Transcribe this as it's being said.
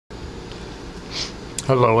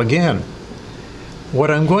Hello again. What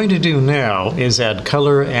I'm going to do now is add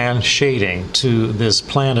color and shading to this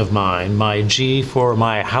plan of mine, my G for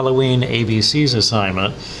my Halloween ABCs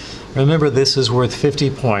assignment. Remember, this is worth 50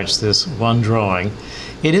 points, this one drawing.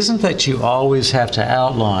 It isn't that you always have to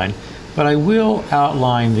outline, but I will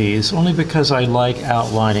outline these only because I like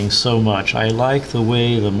outlining so much. I like the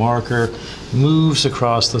way the marker moves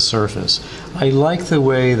across the surface. I like the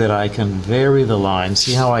way that I can vary the line.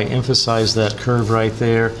 See how I emphasize that curve right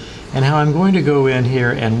there? And how I'm going to go in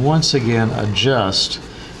here and once again adjust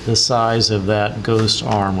the size of that ghost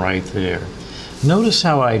arm right there. Notice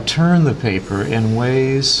how I turn the paper in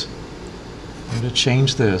ways, I'm going to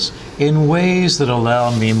change this, in ways that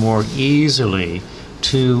allow me more easily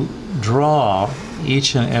to draw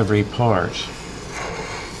each and every part.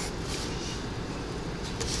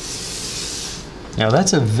 Now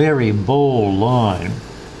that's a very bold line,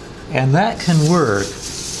 and that can work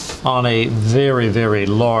on a very, very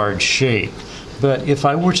large shape. But if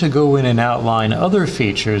I were to go in and outline other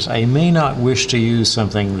features, I may not wish to use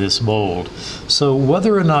something this bold. So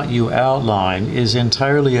whether or not you outline is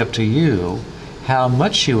entirely up to you. How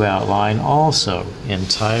much you outline also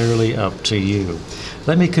entirely up to you.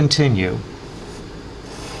 Let me continue.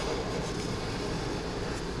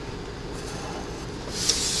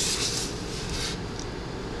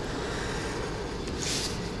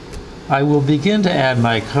 I will begin to add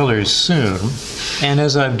my colors soon, and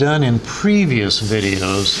as I've done in previous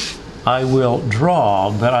videos, I will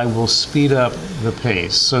draw, but I will speed up the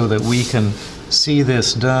pace so that we can see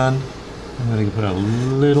this done. I'm going to put a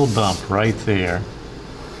little bump right there.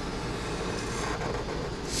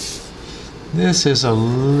 This is a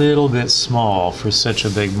little bit small for such a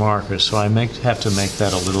big marker, so I have to make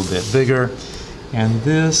that a little bit bigger. And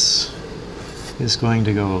this is going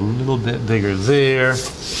to go a little bit bigger there.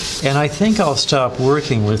 And I think I'll stop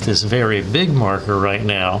working with this very big marker right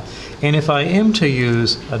now. And if I am to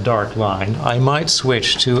use a dark line, I might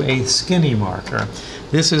switch to a skinny marker.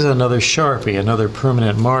 This is another Sharpie, another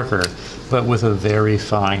permanent marker, but with a very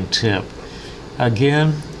fine tip.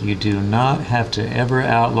 Again, you do not have to ever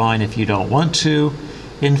outline if you don't want to.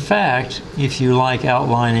 In fact, if you like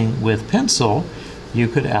outlining with pencil, you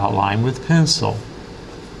could outline with pencil.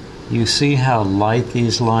 You see how light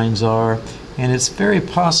these lines are, and it's very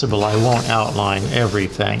possible I won't outline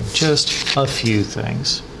everything, just a few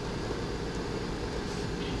things.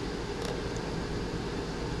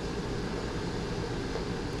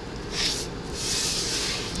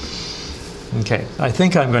 Okay, I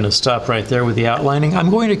think I'm going to stop right there with the outlining. I'm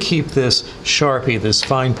going to keep this Sharpie, this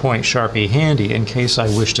fine point Sharpie handy in case I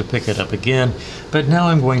wish to pick it up again, but now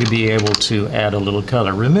I'm going to be able to add a little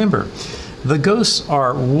color. Remember, the ghosts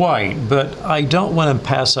are white, but I don't want to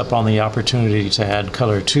pass up on the opportunity to add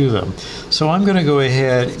color to them. So I'm going to go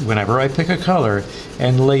ahead, whenever I pick a color,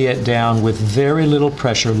 and lay it down with very little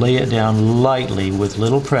pressure, lay it down lightly with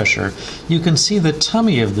little pressure. You can see the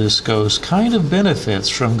tummy of this ghost kind of benefits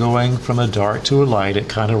from going from a dark to a light. It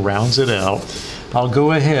kind of rounds it out. I'll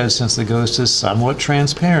go ahead, since the ghost is somewhat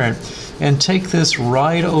transparent, and take this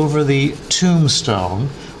right over the tombstone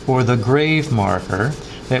or the grave marker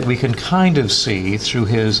that we can kind of see through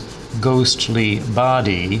his ghostly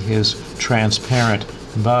body, his transparent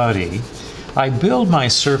body. I build my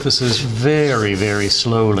surfaces very, very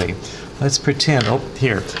slowly. Let's pretend, oh,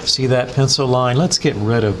 here, see that pencil line? Let's get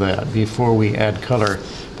rid of that before we add color,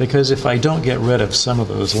 because if I don't get rid of some of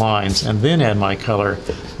those lines and then add my color,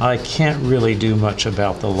 I can't really do much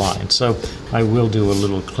about the line. So I will do a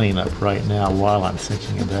little cleanup right now while I'm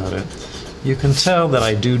thinking about it. You can tell that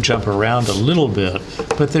I do jump around a little bit,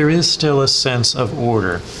 but there is still a sense of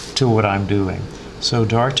order to what I'm doing. So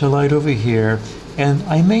dark to light over here, and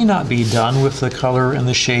I may not be done with the color and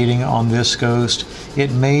the shading on this ghost.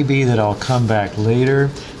 It may be that I'll come back later.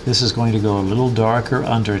 This is going to go a little darker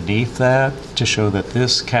underneath that to show that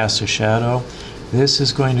this casts a shadow. This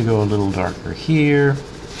is going to go a little darker here,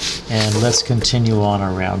 and let's continue on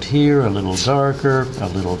around here, a little darker, a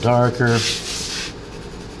little darker.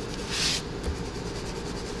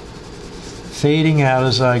 Fading out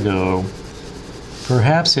as I go.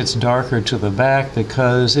 Perhaps it's darker to the back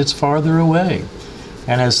because it's farther away.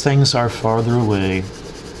 And as things are farther away,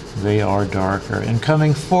 they are darker. And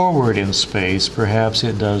coming forward in space, perhaps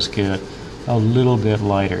it does get a little bit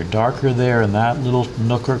lighter. Darker there in that little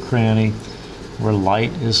nook or cranny where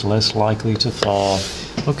light is less likely to fall.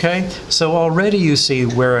 Okay, so already you see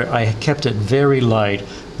where I kept it very light.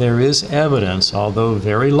 There is evidence, although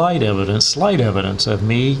very light evidence, slight evidence of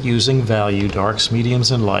me using value, darks, mediums,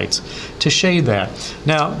 and lights to shade that.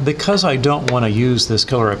 Now, because I don't want to use this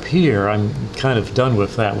color up here, I'm kind of done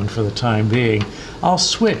with that one for the time being. I'll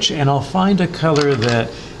switch and I'll find a color that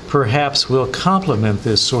perhaps will complement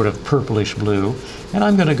this sort of purplish blue, and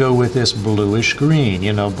I'm going to go with this bluish green.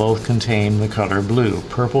 You know, both contain the color blue.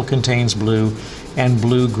 Purple contains blue, and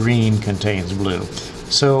blue-green contains blue.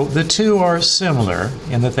 So the two are similar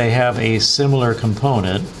in that they have a similar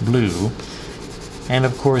component, blue, and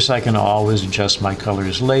of course I can always adjust my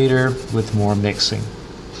colors later with more mixing.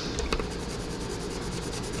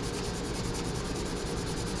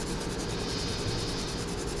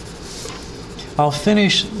 I'll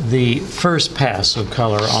finish the first pass of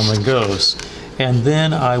color on the ghost, and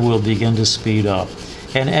then I will begin to speed up.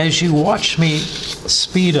 And as you watch me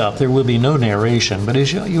speed up, there will be no narration, but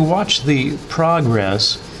as you watch the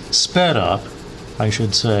progress sped up, I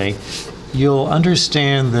should say, you'll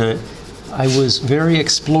understand that I was very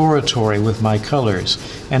exploratory with my colors.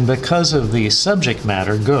 And because of the subject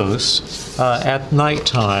matter, ghosts, at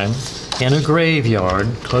nighttime, in a graveyard,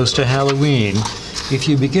 close to Halloween, if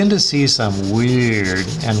you begin to see some weird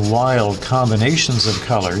and wild combinations of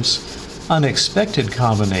colors, unexpected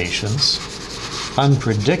combinations,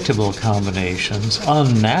 unpredictable combinations,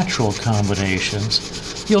 unnatural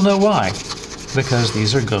combinations, you'll know why. Because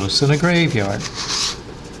these are ghosts in a graveyard.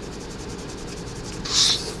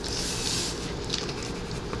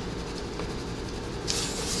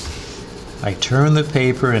 I turn the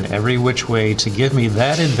paper in every which way to give me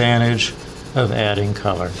that advantage of adding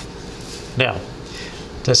color. Now,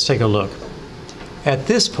 let's take a look. At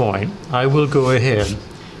this point, I will go ahead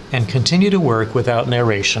and continue to work without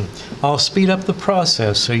narration. I'll speed up the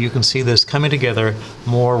process so you can see this coming together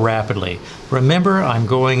more rapidly. Remember, I'm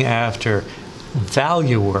going after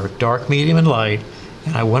value work, dark, medium, and light,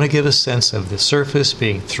 and I want to give a sense of the surface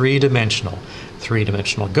being three-dimensional.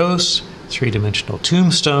 Three-dimensional ghosts, three-dimensional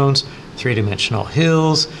tombstones, three-dimensional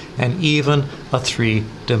hills, and even a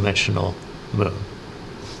three-dimensional moon.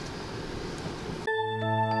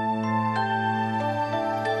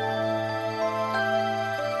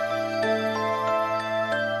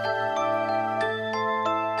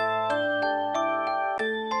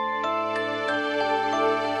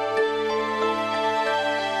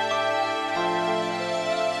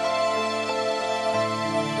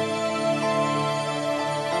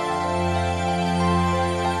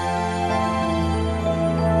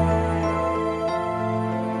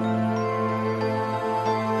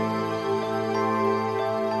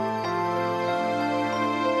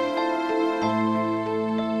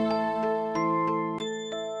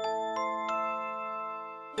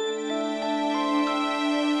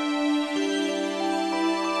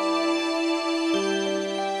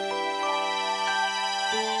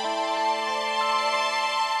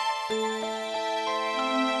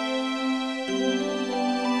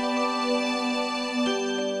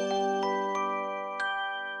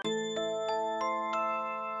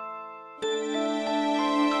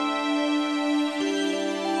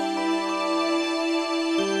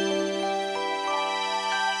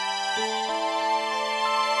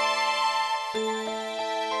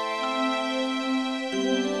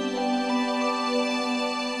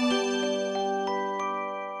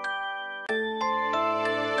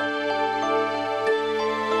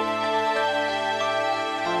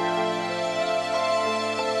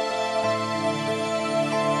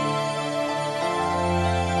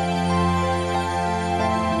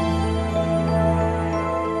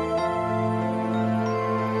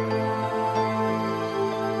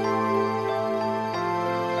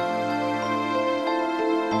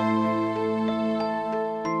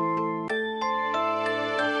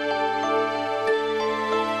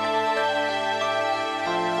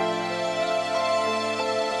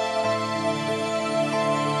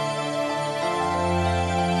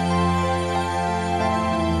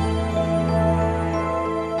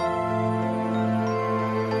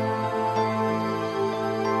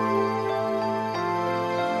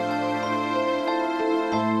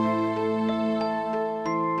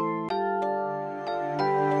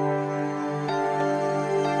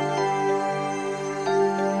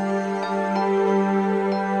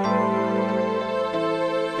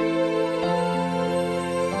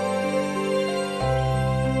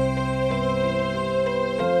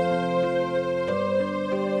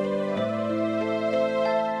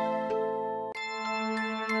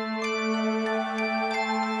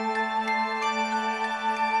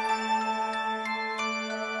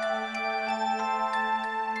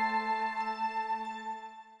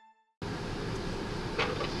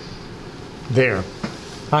 There,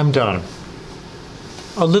 I'm done.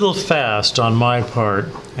 A little fast on my part,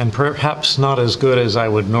 and perhaps not as good as I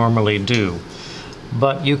would normally do,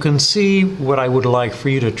 but you can see what I would like for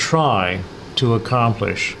you to try to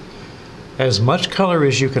accomplish. As much color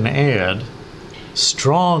as you can add,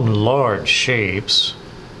 strong, large shapes,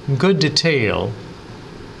 good detail,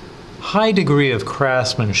 high degree of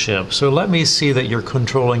craftsmanship, so let me see that you're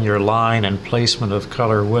controlling your line and placement of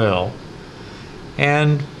color well,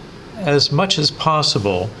 and as much as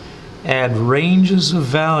possible, add ranges of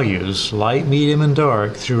values, light, medium, and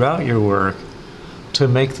dark, throughout your work to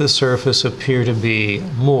make the surface appear to be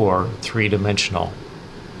more three-dimensional.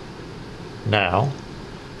 Now,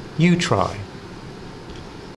 you try.